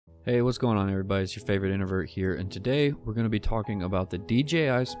Hey, what's going on everybody? It's your favorite introvert here, and today we're going to be talking about the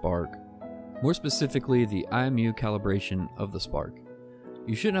DJI Spark, more specifically the IMU calibration of the Spark.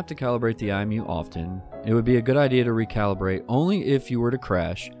 You shouldn't have to calibrate the IMU often. It would be a good idea to recalibrate only if you were to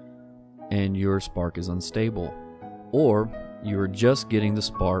crash and your Spark is unstable, or you are just getting the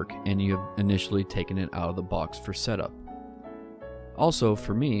Spark and you have initially taken it out of the box for setup. Also,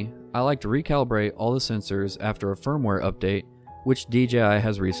 for me, I like to recalibrate all the sensors after a firmware update which DJI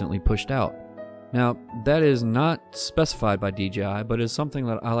has recently pushed out. Now, that is not specified by DJI, but is something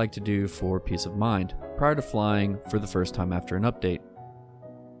that I like to do for peace of mind prior to flying for the first time after an update.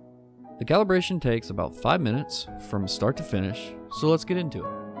 The calibration takes about 5 minutes from start to finish, so let's get into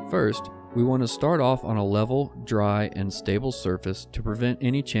it. First, we want to start off on a level, dry, and stable surface to prevent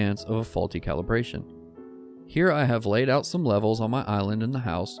any chance of a faulty calibration. Here I have laid out some levels on my island in the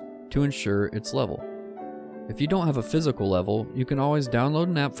house to ensure it's level. If you don't have a physical level, you can always download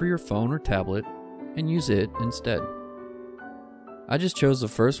an app for your phone or tablet and use it instead. I just chose the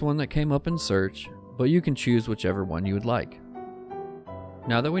first one that came up in search, but you can choose whichever one you would like.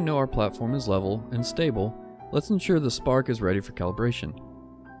 Now that we know our platform is level and stable, let's ensure the Spark is ready for calibration.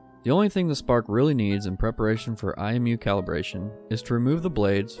 The only thing the Spark really needs in preparation for IMU calibration is to remove the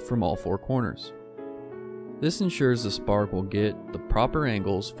blades from all 4 corners. This ensures the Spark will get the proper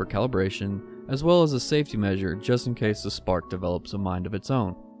angles for calibration, as well as a safety measure just in case the Spark develops a mind of its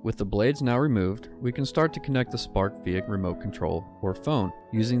own. With the blades now removed, we can start to connect the Spark via remote control or phone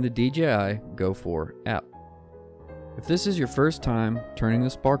using the DJI Go 4 app. If this is your first time turning the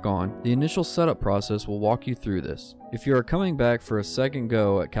Spark on, the initial setup process will walk you through this. If you are coming back for a second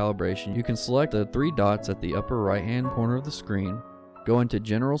go at calibration, you can select the 3 dots at the upper right hand corner of the screen, go into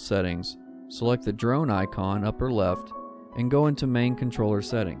General Settings, select the drone icon upper left, and go into Main Controller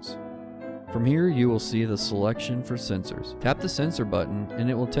Settings. From here you will see the selection for sensors. Tap the sensor button and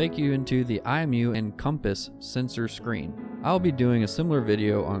it will take you into the IMU and Compass sensor screen. I'll be doing a similar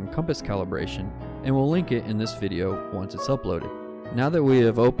video on Compass calibration and will link it in this video once it's uploaded. Now that we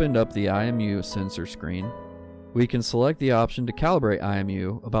have opened up the IMU sensor screen, we can select the option to calibrate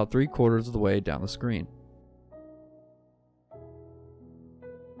IMU about 3/4 of the way down the screen.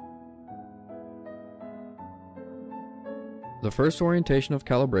 The first orientation of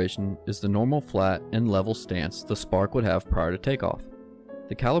calibration is the normal flat and level stance the Spark would have prior to takeoff.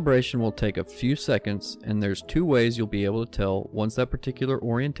 The calibration will take a few seconds, and there's 2 ways you'll be able to tell once that particular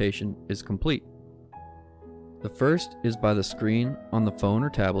orientation is complete. The first is by the screen on the phone or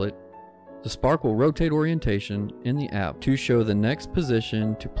tablet. The Spark will rotate orientation in the app to show the next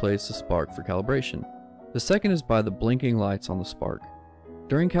position to place the Spark for calibration. The second is by the blinking lights on the Spark.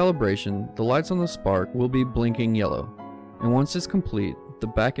 During calibration, the lights on the Spark will be blinking yellow, and once it's complete, the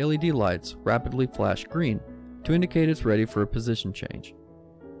back LED lights rapidly flash green to indicate it's ready for a position change.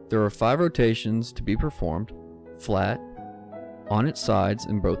 There are 5 rotations to be performed: flat, on its sides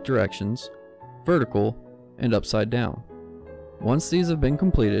in both directions, vertical, and upside down. Once these have been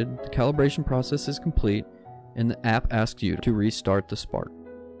completed, the calibration process is complete and the app asks you to restart the Spark.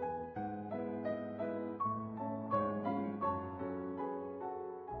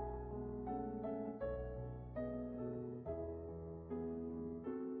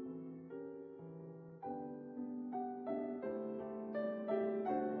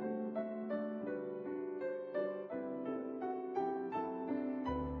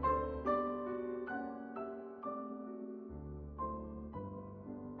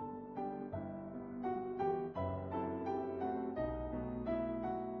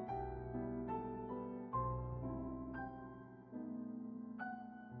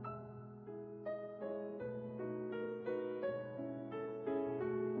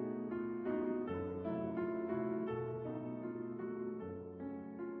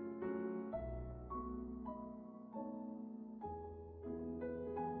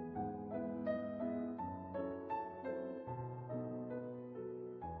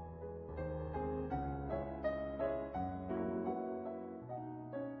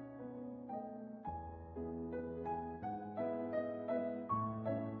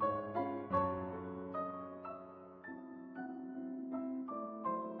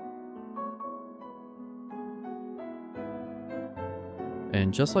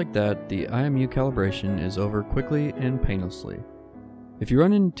 And just like that, the IMU calibration is over quickly and painlessly. If you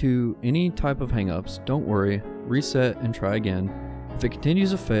run into any type of hangups, don't worry, reset and try again. If it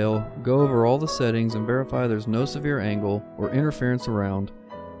continues to fail, go over all the settings and verify there's no severe angle or interference around,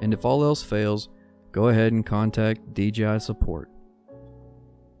 and if all else fails, go ahead and contact DJI support.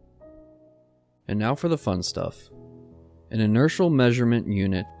 And now for the fun stuff. An inertial measurement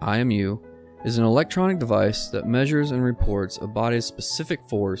unit, IMU, is an electronic device that measures and reports a body's specific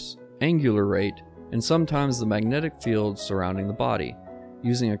force, angular rate, and sometimes the magnetic field surrounding the body,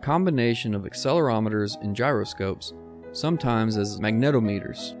 using a combination of accelerometers and gyroscopes, sometimes as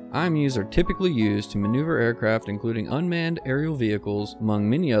magnetometers. IMUs are typically used to maneuver aircraft including unmanned aerial vehicles, among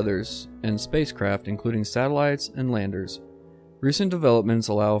many others, and spacecraft including satellites and landers. Recent developments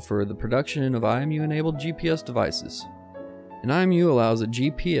allow for the production of IMU-enabled GPS devices. An IMU allows a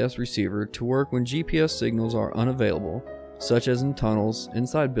GPS receiver to work when GPS signals are unavailable, such as in tunnels,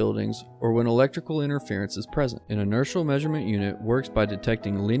 inside buildings, or when electrical interference is present. An inertial measurement unit works by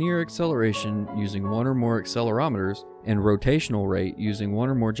detecting linear acceleration using one or more accelerometers and rotational rate using one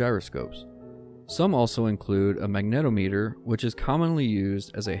or more gyroscopes. Some also include a magnetometer, which is commonly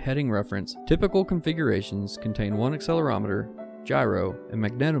used as a heading reference. Typical configurations contain one accelerometer, gyro, and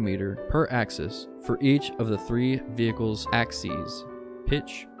magnetometer per axis for each of the 3 vehicle's axes: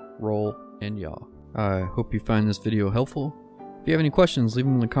 pitch, roll, and yaw. I hope you find this video helpful. If you have any questions, leave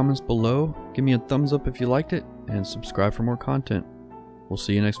them in the comments below. Give me a thumbs up if you liked it, and subscribe for more content. We'll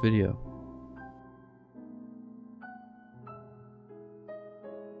see you next video.